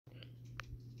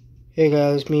Hey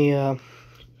guys, me,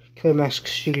 Killer Mask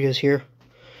Studios here,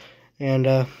 and,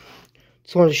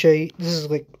 just wanted to show you, this is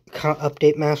like kind of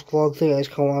update mask vlog thing. I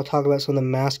just kind of want to talk about some of the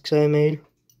masks I made.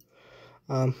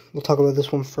 We'll talk about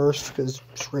this one first, because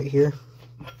it's right here.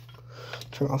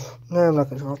 Turn off, no, I'm not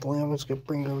going to turn off the lamp, I'm just going to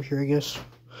bring it over here, I guess.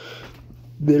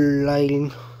 The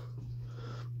lighting.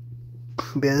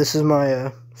 But yeah, this is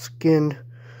my, skin,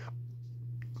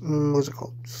 what's it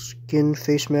called? Skin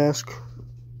face mask.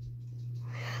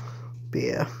 But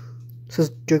yeah. It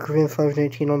says Joker Fan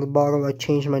 519 on the bottom. I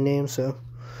changed my name, so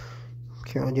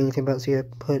can't really do anything about it. So I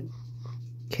put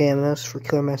KMS for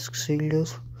Killer Mask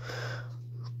Studios.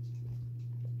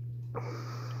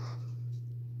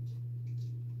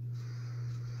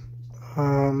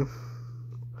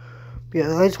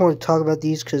 Yeah, I just wanted to talk about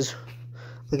these because,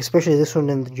 like, especially this one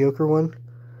and the Joker one.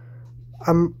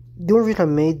 The only reason I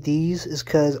made these is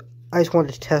because I just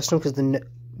wanted to test them because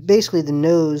basically the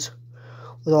nose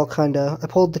was all kind of, I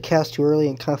pulled the cast too early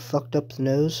and kind of fucked up the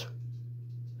nose.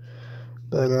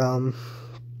 But,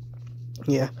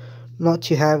 yeah, not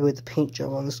too happy with the paint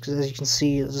job on this because, as you can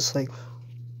see, it just like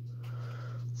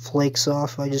flakes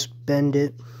off. I just bend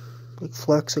it, like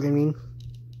flex it, I mean.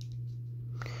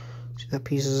 See, that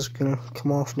piece is gonna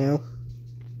come off now.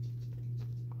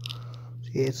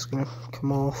 See, it's gonna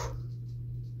come off.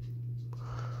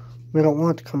 I don't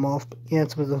want it to come off, but yeah,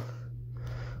 some of the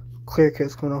clear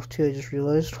coat's coming off too, I just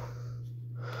realized.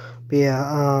 But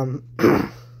yeah,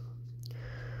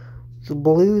 the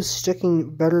blue is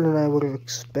sticking better than I would have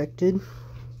expected.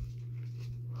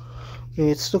 I mean,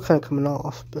 it's still kind of coming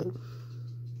off, but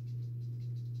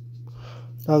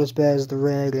not as bad as the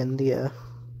red and the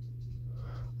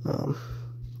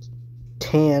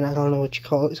tan. I don't know what you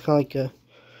call it. It's kind of like a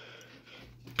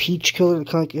peach color, kind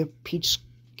of like a peach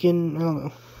skin. I don't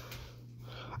know.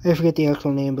 I forget the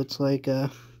actual name, but it's like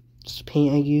just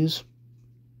paint I use.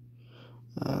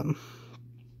 Really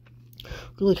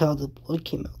like how the blood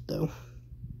came out though.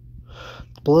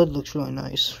 The blood looks really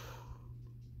nice.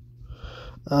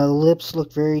 The lips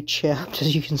look very chapped,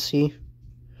 as you can see.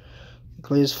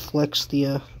 I just flex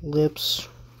the lips.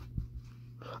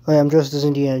 Oh, yeah, I'm dressed as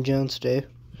Indiana Jones today.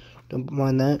 Don't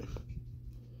mind that.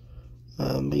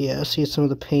 But yeah, I see some of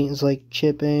the paint is like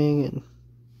chipping, and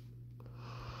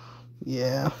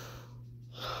yeah.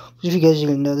 If you guys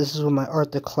didn't know, this is my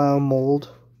Art the Clown mold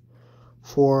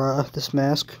for this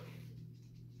mask.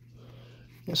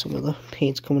 Yeah, some of the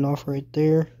paint's coming off right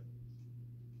there.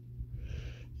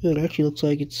 It actually looks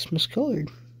like it's miscolored.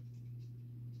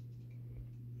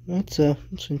 That's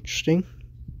interesting.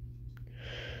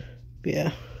 But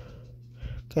yeah,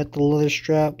 got the leather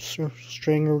straps or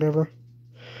string or whatever.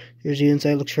 Here's the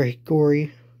inside. Looks very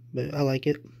gory, but I like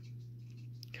it.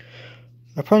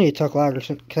 I probably need to talk louder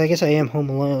because I guess I am home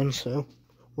alone, so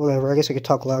whatever. I guess I could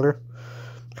talk louder.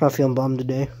 I'm kind of feeling bummed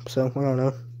today, so I don't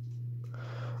know.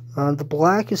 The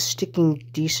black is sticking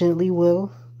decently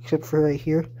well, except for right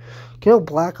here. You know,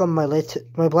 black on my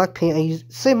black paint I use,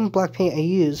 same black paint I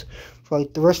use for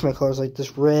like the rest of my colors, like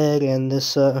this red and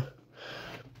this like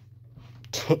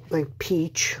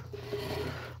peach,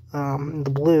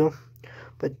 the blue.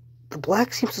 But the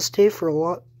black seems to stay for a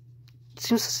lot.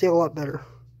 Seems to stay a lot better.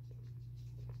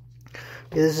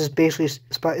 Yeah, this is basically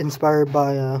inspired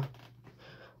by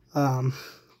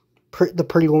the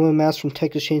Pretty Woman mask from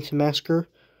Texas Chainsaw Massacre.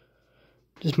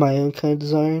 Just my own kind of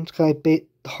design. It's kind of like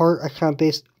the heart. I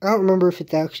don't remember if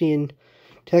it's actually in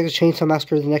Texas Chainsaw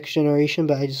Massacre: The Next Generation,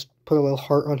 but I just put a little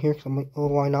heart on here because I'm like, oh,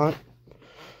 why not?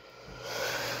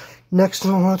 Next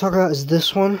one I want to talk about is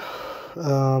this one.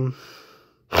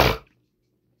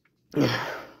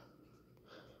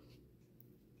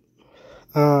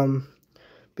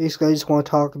 Basically, I just want to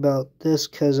talk about this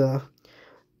because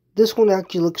this one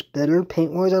actually looks better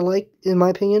paint-wise, I like, in my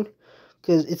opinion,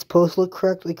 because it's supposed to look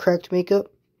correct, like cracked makeup.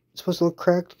 It's supposed to look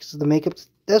cracked because of the makeup.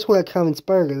 That's what I kind of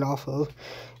inspired it off of,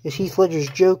 is Heath Ledger's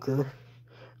Joker.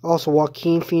 Also,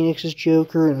 Joaquin Phoenix's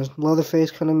Joker and his Leatherface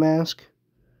kind of mask.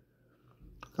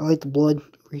 I like the blood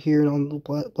over here and on the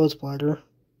blood splatter.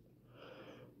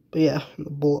 But yeah,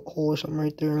 the bullet hole or something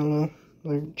right there, I don't know.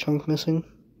 Another chunk missing.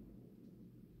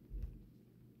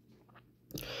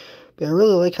 But I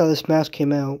really like how this mask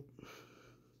came out.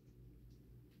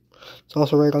 It's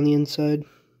also red on the inside.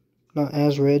 Not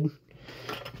as red.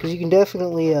 Because you can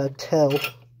definitely tell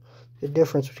the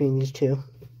difference between these two.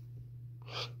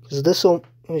 Because this one,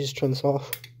 let me just turn this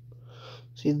off.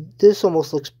 See, this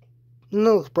almost looks,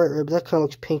 no, it looks bright red, but that kind of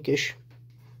looks pinkish.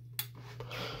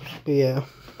 But yeah.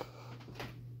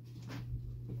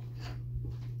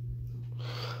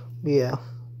 Yeah.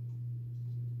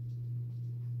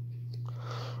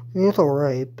 I mean, it's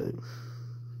alright, but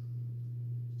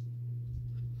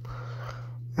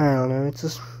It's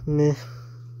just meh.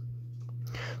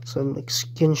 Some like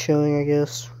skin showing, I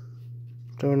guess.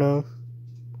 Don't know.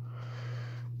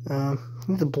 I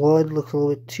think the blood looks a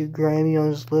little bit too grimy on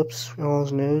his lips and on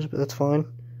his nose, but that's fine.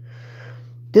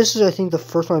 This is, I think, the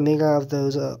first one I made out of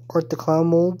those Art the Clown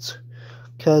molds,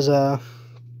 because I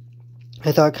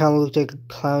thought it kind of looked like a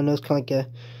clown nose, kind of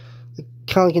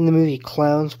like in the movie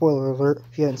Clown. Spoiler alert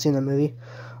if you haven't seen that movie.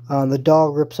 The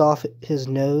dog rips off his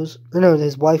nose, or no,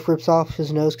 his wife rips off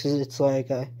his nose because it's like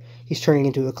he's turning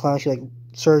into a clown. She like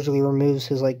surgically removes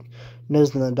his like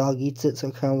nose, and the dog eats it, so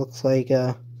it kind of looks like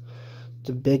it's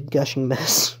a big gushing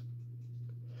mess.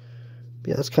 But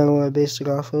yeah, that's kind of what I based it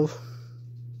off of.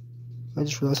 I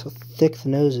just realized how thick the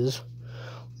nose is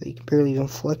that you can barely even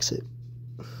flex it.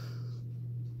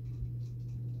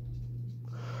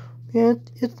 Yeah,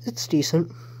 it's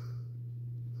decent.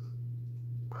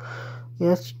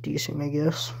 Yeah, it's decent, I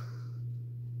guess.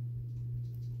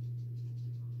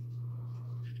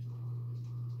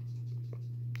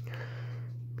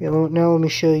 Yeah, now let me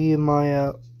show you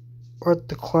my Art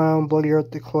the Clown, Bloody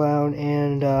Art the Clown,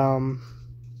 and the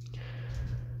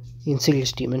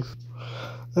Insidious Demon.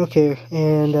 Okay,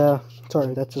 and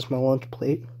sorry, that's just my lunch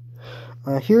plate.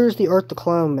 Here's the Art the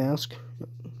Clown mask.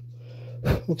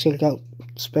 Looks like it got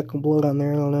a speck of blood on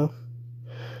there, I don't know.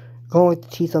 I don't like the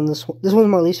teeth on this one. This one's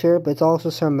my least favorite, but it's also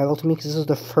sentimental to me because this is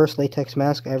the first latex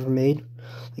mask I ever made.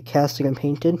 Like casting and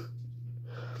painted.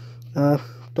 Don't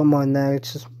mind that,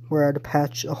 it's just where I had to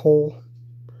patch a hole.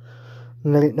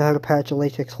 And I didn't know how to patch a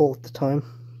latex hole at the time.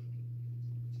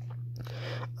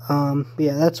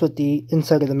 Yeah, that's what the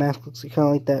inside of the mask looks like, kind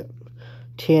of like that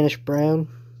tannish brown.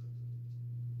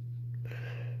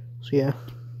 So yeah.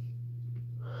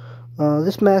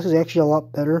 This mask is actually a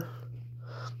lot better.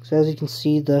 So as you can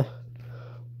see, the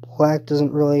black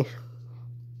doesn't really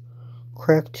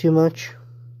crack too much.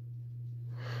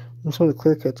 And some of the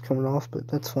clear cut's coming off, but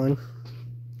that's fine.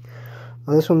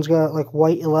 This one's got like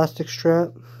white elastic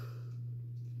strap.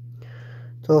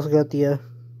 It's also got the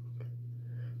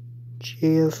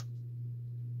JF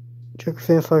Joker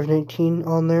Fan 519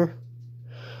 on there.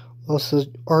 Also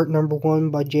art number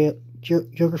 1 by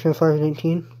Joker Fan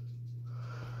 519.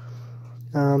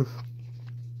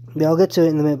 Yeah, I'll get to it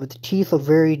in a minute, but the teeth look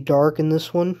very dark in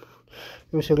this one.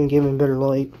 Maybe so I can give them better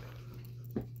light.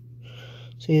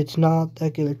 See, it's not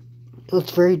that good.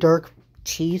 It's very dark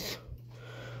teeth.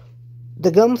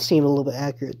 The gums seem a little bit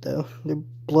accurate, though. They're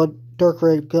dark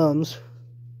red gums.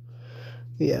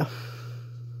 Yeah.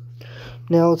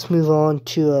 Now let's move on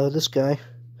to this guy.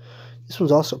 This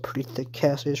one's also a pretty thick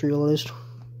cast, I just realized.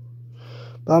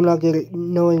 But I'm not good at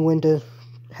knowing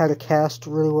how to cast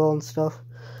really well and stuff.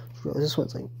 This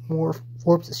one's like more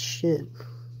warped as shit.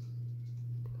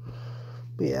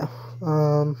 But yeah.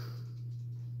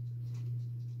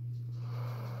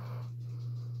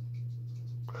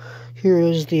 Here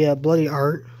is the bloody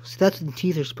art. So that's what the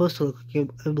teeth are supposed to look like,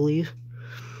 I believe.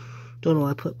 Don't know why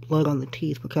I put blood on the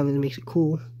teeth, but kind of makes it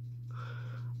cool.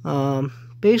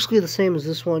 Basically the same as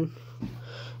this one.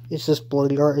 It's just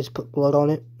bloody art. I just put blood on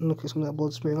it. And look at some of that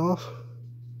blood smeared off.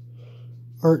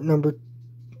 Art number...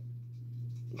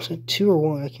 Is it 2 or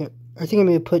 1? I think I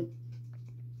may have put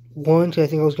 1 because I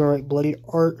think I was going to write bloody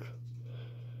art.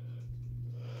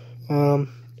 I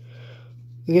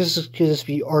guess this could just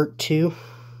be art 2.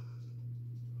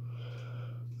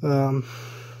 As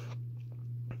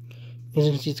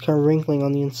you can see, it's kind of wrinkling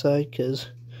on the inside because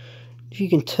if you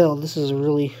can tell, this side is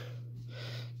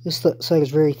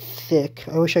very thick.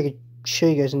 I wish I could show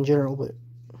you guys in general, but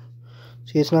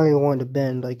see, it's not even wanting to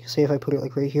bend. Like, say if I put it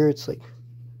like right here, it's like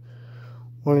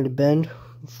wanting to bend,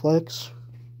 flex.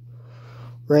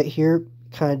 Right here,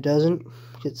 kind of doesn't.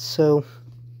 It's so...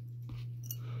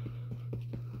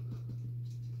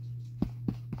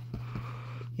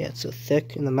 Yeah, it's so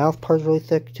thick, and the mouth part's really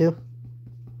thick too.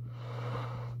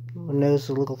 The nose is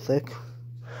a little thick.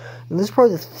 And this is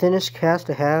probably the thinnest cast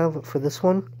I have for this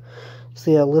one. It's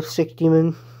the Lipstick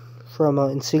Demon from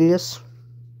Insidious.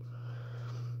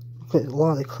 Look at a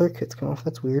lot of the clear cuts come off,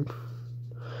 that's weird.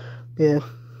 Yeah.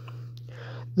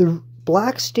 The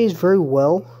black stays very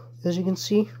well, as you can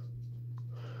see.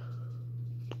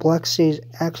 The black stays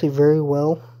actually very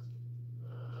well.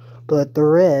 But the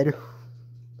red,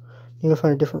 you gotta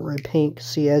find a different red paint.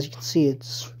 See, as you can see,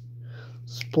 it's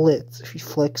splits if you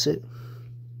flex it.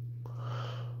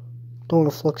 Don't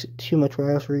want to flex it too much where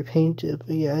I have to repaint it,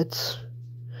 but yeah,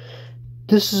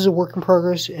 this is a work in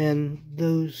progress, and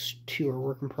those two are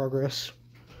work in progress.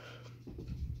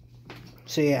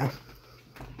 So yeah,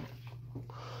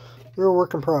 they're a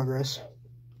work in progress.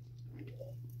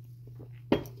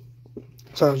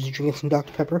 So I was just drinking some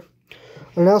Dr. Pepper.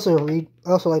 And I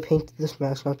also painted this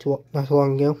mask not too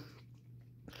long ago.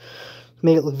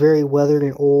 Made it look very weathered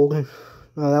and old.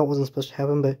 No, that wasn't supposed to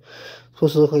happen, but it's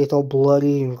supposed to look like it's all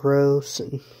bloody and gross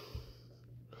and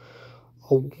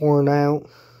all worn out.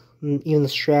 And even the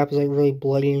strap is like really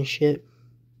bloody and shit.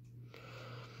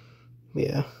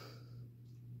 Yeah.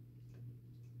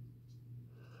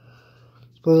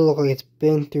 It's supposed to look like it's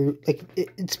been through, like,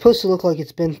 it's supposed to look like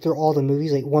it's been through all the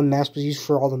movies. Like, one mask was used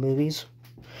for all the movies.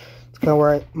 It's kind of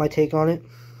where my take on it.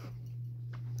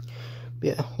 But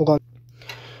yeah, hold on.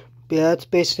 But yeah, that's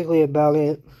basically about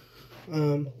it.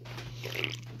 And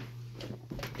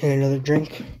another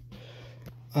drink.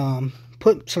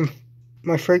 Put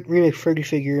my remake Freddy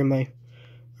figure in my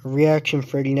reaction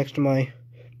Freddy next to my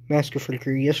Mask of Freddy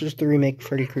Krueger. Yes, it's the remake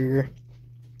Freddy Krueger.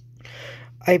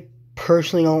 I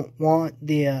personally don't want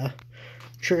the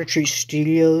Trick or Treat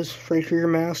Studios Freddy Krueger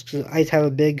mask, because I have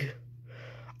a big...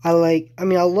 I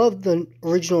love the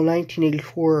original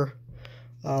 1984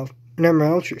 Nightmare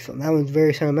on Elm Street film. That one's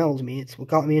very sentimental to me. It's what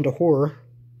got me into horror.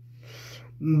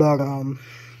 But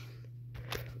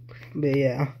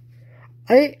yeah.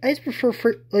 I just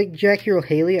prefer, like, Jackie Earle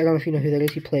Haley. I don't know if you know who that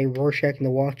is. He played Rorschach in The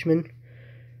Watchmen.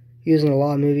 He was in a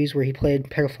lot of movies where he played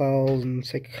pedophiles and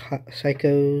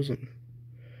psychos, and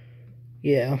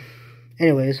yeah.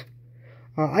 Anyways,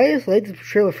 I just like the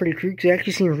portrayal of Freddy Krueger because it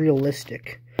actually seemed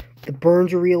realistic. The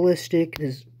burns are realistic.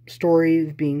 His story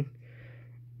of being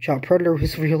child predator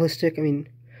was realistic. I mean,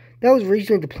 that was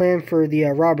originally the plan for the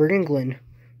Robert Englund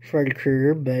Freddy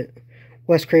Krueger, but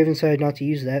Wes Craven decided not to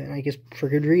use that, and I guess for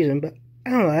good reason. But I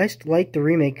don't know, I just like the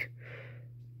remake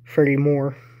Freddy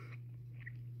more.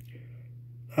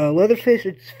 Leatherface,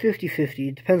 it's 50-50.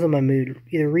 It depends on my mood.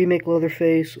 Either remake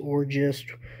Leatherface or just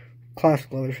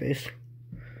classic Leatherface.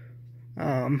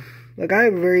 Like, I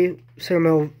have a very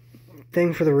sentimental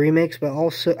thing for the remakes, but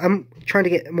also I'm trying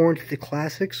to get more into the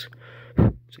classics.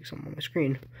 Looks like something on my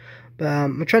screen. But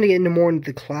I'm trying to get more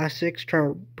into the classics,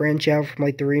 trying to branch out from,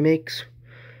 like, the remakes.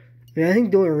 I mean, I think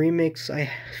the only remakes I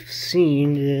have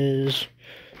seen is...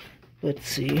 Let's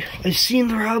see. I've seen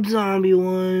the Rob Zombie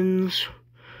ones.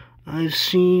 I've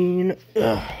seen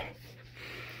the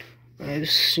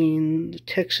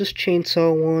Texas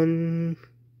Chainsaw one.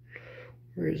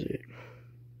 Where is it?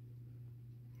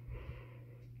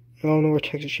 I don't know where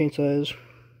Texas Chainsaw is.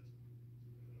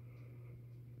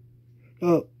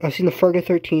 Oh, I've seen the Friday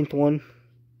the 13th one.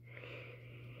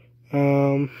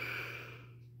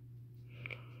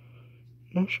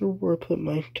 Not sure where I put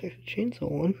my Texas Chainsaw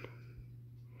one.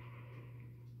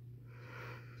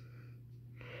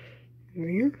 Over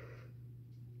here?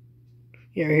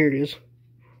 Yeah, here it is.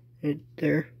 Right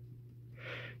there.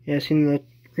 Yeah, I've seen the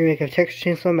remake of Texas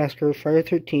Chainsaw Massacre, Friday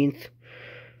the 13th,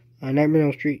 Nightmare on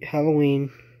Elm Street,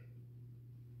 Halloween.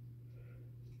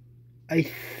 I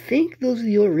think those are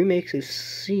the only remakes I've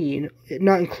seen,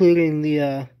 not including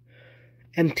the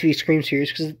MTV Scream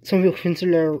series, because some people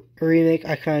consider that a remake.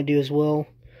 I kind of do as well,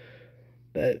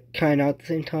 but kind of not at the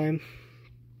same time.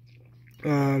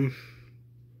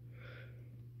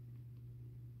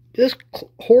 There's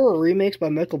horror remakes by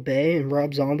Michael Bay and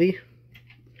Rob Zombie.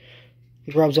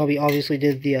 Like, Rob Zombie obviously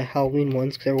did the Halloween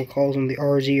ones, because everyone calls them the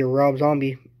RZ or Rob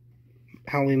Zombie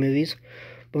Halloween movies.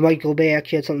 But Michael Bay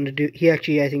actually had something to do. He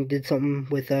actually, I think, did something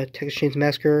with Texas Chainsaw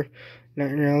Massacre,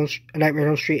 Nightmare on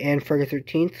Elm Street, and Friday the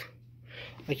 13th.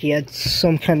 Like, he had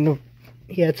some kind of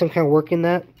work in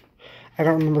that. I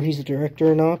don't remember if he's the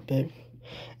director or not, but...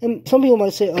 And some people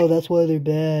might say, oh, that's why they're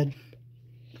bad.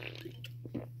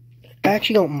 I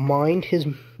actually don't mind his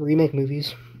remake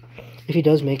movies, if he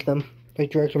does make them,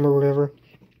 like direct them or whatever.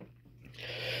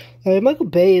 Michael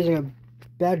Bay isn't a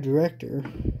bad director.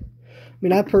 I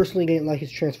mean, I personally didn't like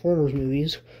his Transformers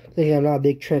movies. I think I'm not a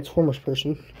big Transformers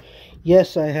person.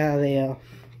 Yes, I have a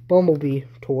Bumblebee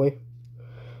toy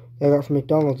that I got from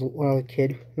McDonald's when I was a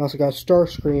kid. I also got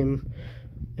Starscream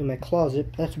in my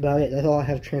closet. That's about it. That's all I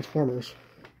have Transformers.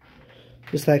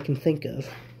 Just that I can think of.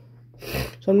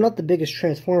 So I'm not the biggest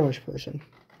Transformers person.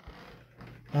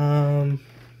 I'm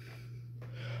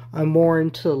more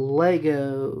into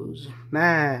Legos,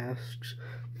 masks,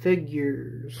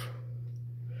 figures,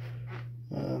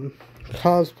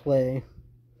 cosplay.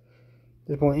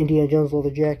 There's one Indiana Jones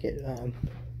leather jacket.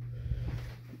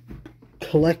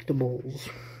 Collectibles.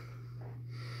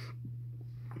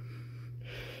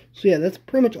 So yeah, that's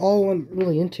pretty much all I'm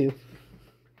really into.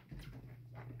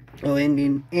 Oh,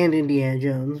 Indiana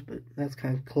Jones, but that's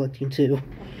kind of collecting too.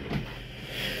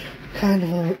 Kind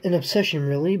of an obsession,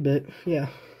 really, but yeah.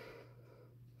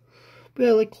 But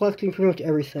I like collecting pretty much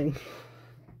everything.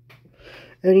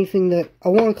 Anything that... I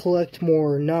want to collect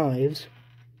more knives.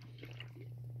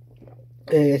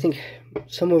 I think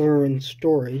some of them are in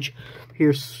storage.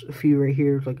 Here's a few right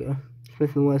here, like a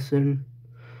Smith & Wesson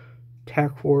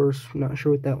Tac Force. I'm not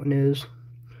sure what that one is.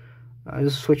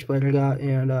 This is a switchblade I got,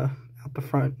 and out the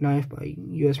front knife by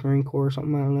U.S. Marine Corps or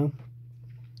something, I don't know.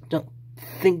 Don't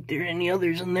think there are any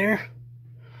others in there.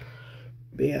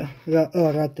 But yeah,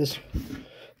 I got this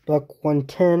Buck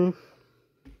 110.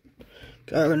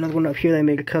 Got another one up here that I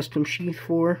made a custom sheath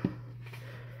for.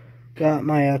 Got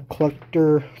my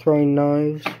collector throwing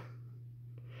knives.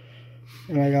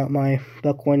 And I got my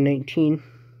Buck 119.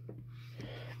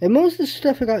 And most of the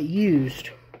stuff I got used.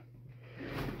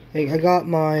 Like, I got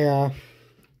my,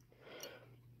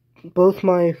 both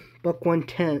my Buck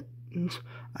 110s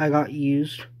I got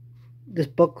used. This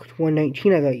Buck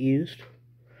 119 I got used.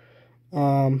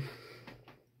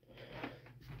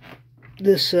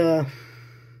 This, out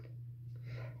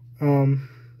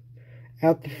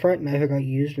the front knife I got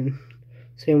used, and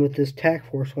same with this Tac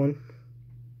Force one.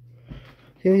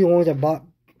 The only ones I bought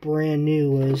brand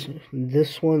new was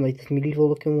this one, like this medieval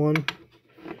looking one.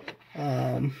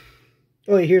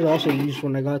 Oh, here's also a used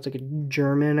one I got. It's like a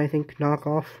German, I think,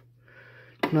 knockoff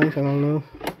knife. I don't know.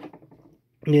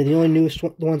 Yeah, the only newest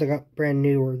the ones I got brand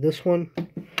new were this one,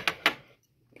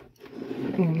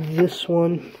 this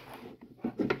one,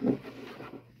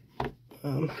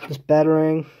 this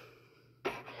Batarang,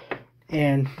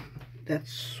 and that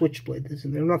switchblade that's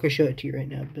in there. I'm not going to show it to you right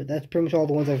now, but that's pretty much all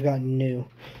the ones I've gotten new,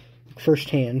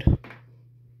 firsthand.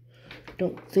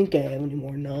 Don't think I have any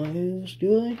more knives,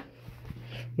 do I?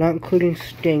 Not including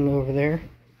Sting over there.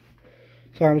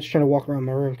 Sorry, I'm just trying to walk around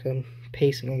my room because I'm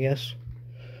pacing, I guess.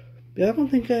 But I don't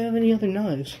think I have any other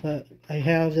knives that I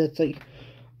have that's like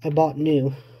I bought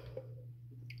new.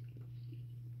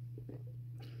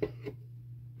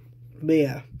 But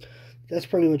yeah, that's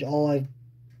pretty much all I've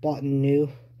bought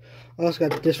new. I also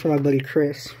got this from my buddy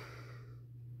Chris.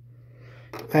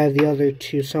 I have the other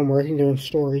two somewhere. I think they're in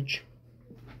storage.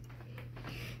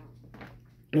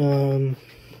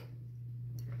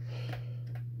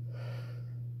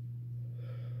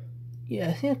 Yeah,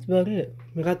 I think that's about it.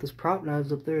 We got those prop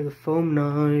knives up there, the foam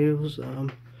knives,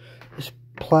 this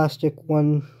plastic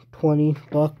 120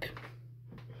 Buck.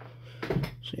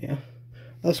 So yeah,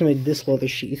 I also made this leather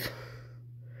sheath.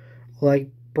 Well, I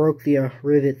broke the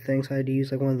rivet thing, so I had to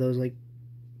use like one of those, like,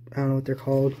 I don't know what they're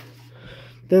called.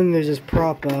 Then there's this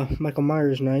prop Michael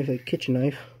Myers knife, a kitchen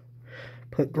knife.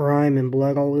 Put grime and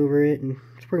blood all over it, and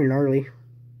it's pretty gnarly.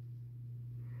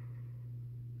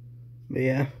 But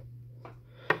yeah,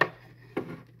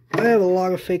 I have a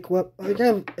lot of fake weapons. I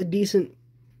have a decent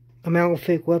amount of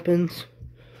fake weapons.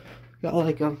 Got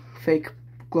like a fake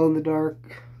glow-in-the-dark,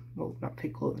 well, not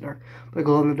fake glow-in-the-dark, but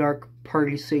glow-in-the-dark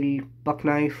Party City buck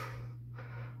knife.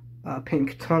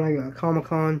 Pink katana, I got a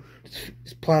Comic-Con.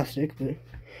 It's plastic, but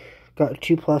got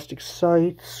 2 plastic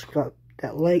sights. Got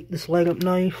that this light up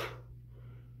knife.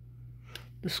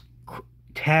 This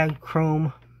tag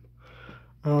chrome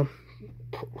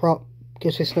prop.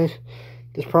 Guess this knife.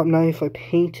 This prop knife I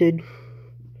painted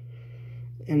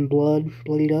in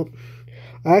bloodied up.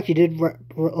 I actually did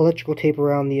electrical tape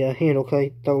around the handle because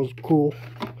I thought it was cool.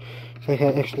 So I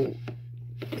had extra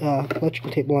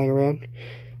electrical tape lying around.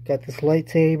 Got this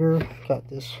lightsaber. Got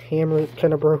this hammer that's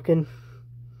kind of broken.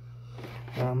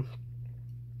 Got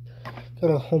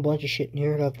a whole bunch of shit in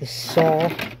here. Got this saw.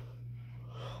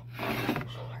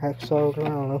 Hacksaw, I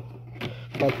don't know.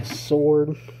 Got this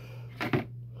sword.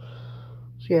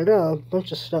 So yeah, I got a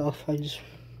bunch of stuff.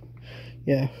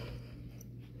 Yeah.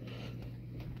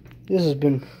 This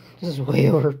is way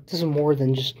over. This is more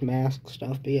than just mask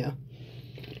stuff, but yeah.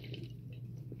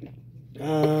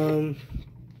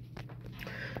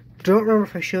 Don't remember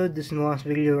if I showed this in the last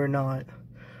video or not,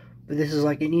 but this is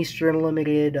like an Easter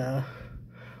Unlimited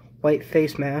white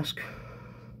face mask.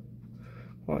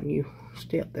 Come on, you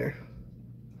stay up there.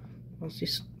 Let's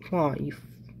just, come on, you.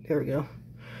 There we go.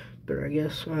 Better, I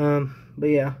guess. But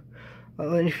yeah.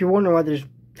 And if you're wondering why there's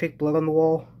fake blood on the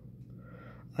wall,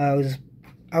 I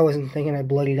wasn't thinking I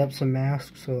bloodied up some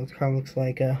masks, so it kind of looks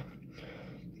like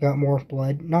got more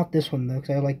blood. Not this one though,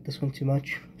 because I like this one too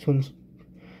much. This one's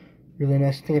really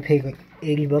nice. I think I paid like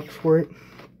 80 bucks for it.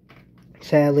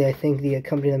 Sadly, I think the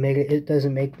company that made it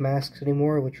doesn't make masks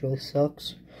anymore, which really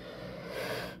sucks.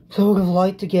 So I would have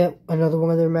liked to get another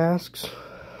one of their masks,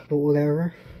 but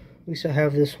whatever. At least I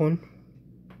have this one.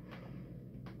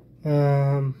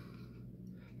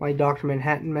 My Dr.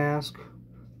 Manhattan mask,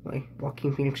 my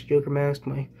Joaquin Phoenix Joker mask,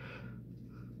 my,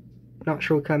 not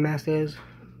sure what kind of mask that is.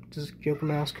 This is a Joker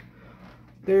mask.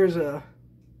 There's a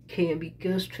KMB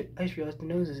Ghost. I just realized the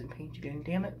nose isn't painted in.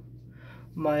 Damn it.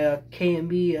 My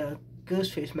KMB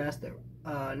Ghostface mask that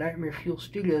Nightmare Fuel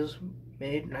Studios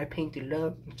made, and I painted it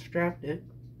up and strapped it.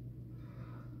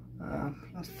 I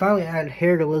finally added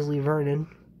hair to Leslie Vernon.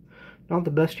 Not the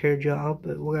best hair job,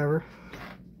 but whatever.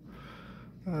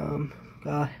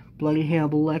 Got Bloody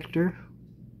Hannibal Lecter.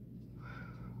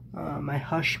 My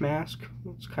Hush mask.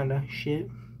 It's kind of shit,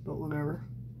 but whatever.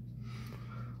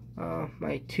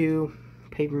 My 2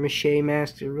 paper mache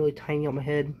masks. They're really tiny on my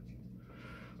head.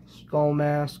 Skull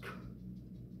mask.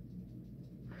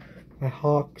 My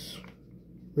Hawks.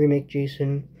 Remake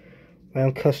Jason. My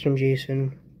own custom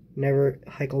Jason. Never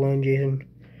Hike Alone Jason.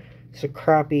 It's a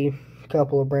crappy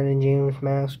couple of Brandon James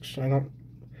masks. I don't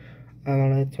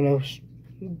know. It's one of those,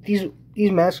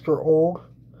 these masks are old.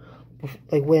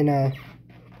 Like when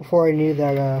before I knew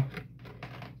that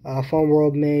Fun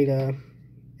World made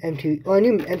MTV. Well, I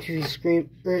knew MTV Scream.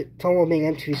 Fun World made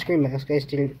MTV Scream mask. I just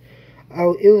didn't.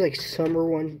 It was like summer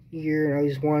one year, and I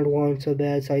just wanted one so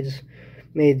bad, so I just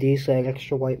made these like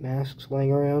extra white masks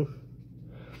laying around.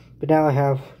 But now I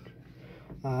have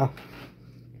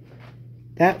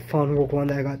that Fun World one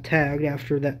that I got tagged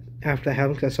after that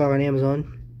happened because I saw it on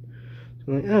Amazon.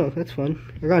 So I'm like, oh, that's fun.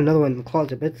 I got another one in the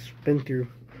closet, but it's been through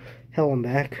hell and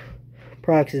back.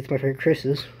 Probably because it's my friend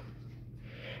Chris's.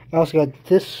 I also got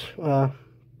this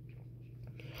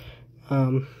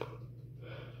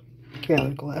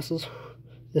glasses.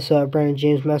 This Brandon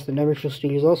James mask that Neverfield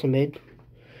Studios also made.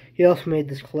 He also made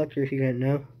this collector, if you didn't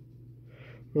know.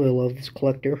 Really love this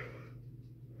collector.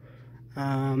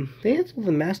 That's all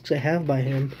the masks I have by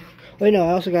him. Wait, no,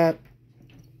 I also got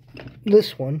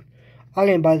this one. I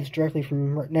didn't buy this directly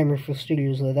from Neverfield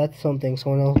Studios, though. That's something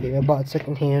someone else gave me. I bought it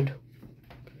secondhand.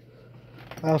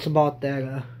 I also bought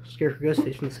that Scarecrow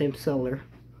Ghostface from the same seller.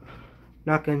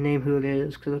 Not gonna name who it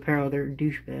is, because apparently they're a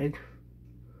douchebag.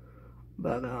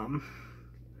 But,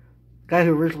 guy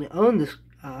who originally owned this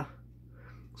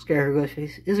Scarecrow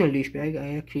Ghostface isn't a douchebag.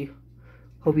 I actually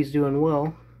hope he's doing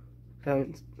well. I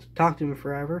haven't talked to him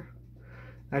forever.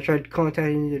 I tried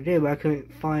contacting him the other day, but I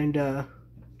couldn't find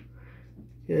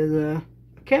his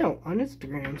account on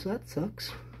Instagram, so that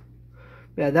sucks.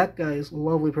 But yeah, that guy is a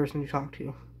lovely person to talk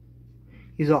to.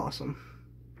 He's awesome.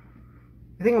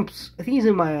 I think he's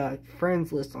in my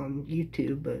friends list on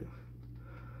YouTube, but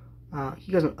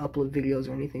he doesn't upload videos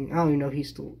or anything. I don't even know if he's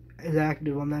still as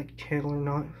active on that channel or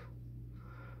not.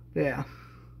 But yeah.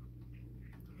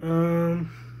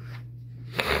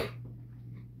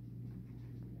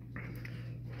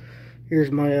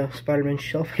 Here's my Spider-Man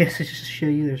shelf. I guess it's just to show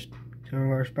you. There's some of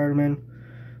our Spider-Man,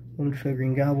 Wonderful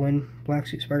Green Goblin, Black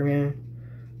Suit Spider-Man,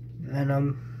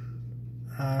 Venom.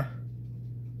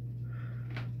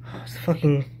 What's the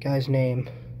fucking guy's name?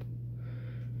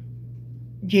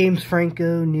 James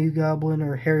Franco, New Goblin,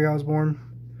 or Harry Osborn,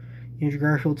 Andrew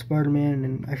Garfield, Spider-Man,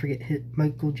 and I forget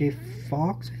Michael J.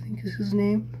 Fox, I think is his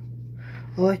name.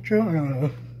 Electro? I don't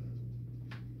know.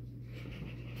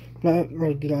 Not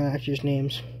really good on actors'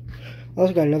 names. I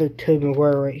also got another Tobey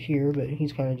Maguire right here, but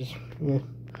he's kind of just, yeah.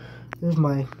 There's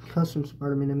my custom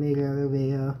Spider-Man I made out of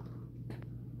a,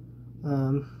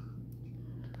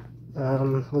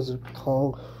 what's it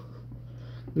called?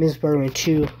 Amazing Spider-Man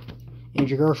 2,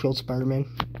 Andrew Garfield Spider-Man.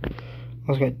 I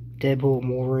also got Deadpool,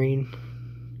 Wolverine,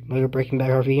 Lego Breaking Bad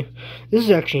RV. This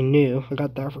is actually new. I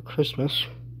got that for Christmas.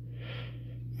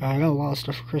 I got a lot of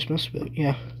stuff for Christmas, but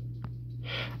yeah.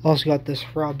 I also got this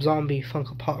Rob Zombie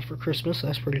Funko Pop for Christmas.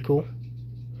 That's pretty cool.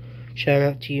 Shout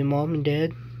out to you, Mom and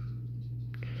Dad.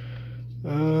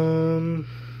 I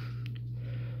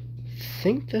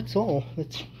think that's all.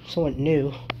 That's somewhat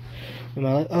new in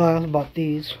my life. Oh, I also bought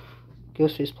these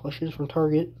Ghostface plushes from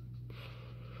Target.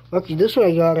 Actually, this one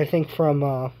I got, I think,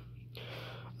 from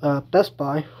Best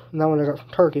Buy, and that one I got from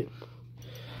Target.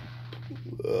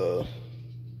 So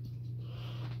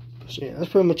yeah, that's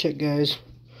pretty much it, guys.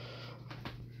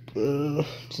 Is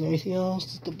there anything else?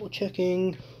 Just double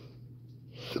checking.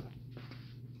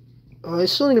 I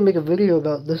still need to make a video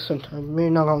about this sometime.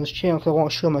 Maybe not on this channel because I want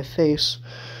to show my face.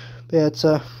 But yeah, it's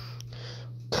a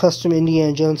custom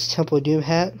Indiana Jones Temple of Doom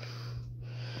hat.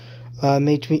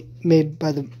 Made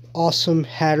by the awesome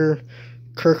hatter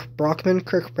Kirk Brockman.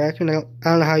 I don't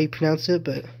know how you pronounce it,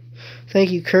 but thank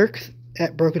you, Kirk,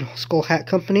 at Broken Skull Hat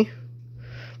Company.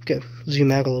 Okay,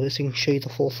 zoom out a little bit so I can show you the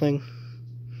full thing.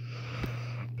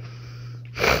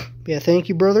 Yeah, thank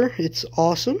you, brother. It's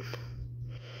awesome.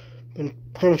 Been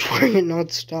pretty much wearing it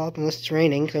non-stop unless it's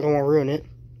raining because I don't want to ruin it.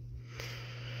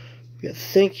 Yeah,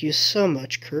 thank you so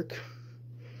much, Kirk.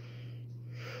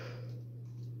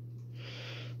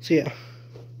 So yeah,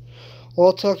 well,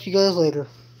 I'll talk to you guys later.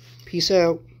 Peace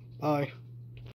out. Bye.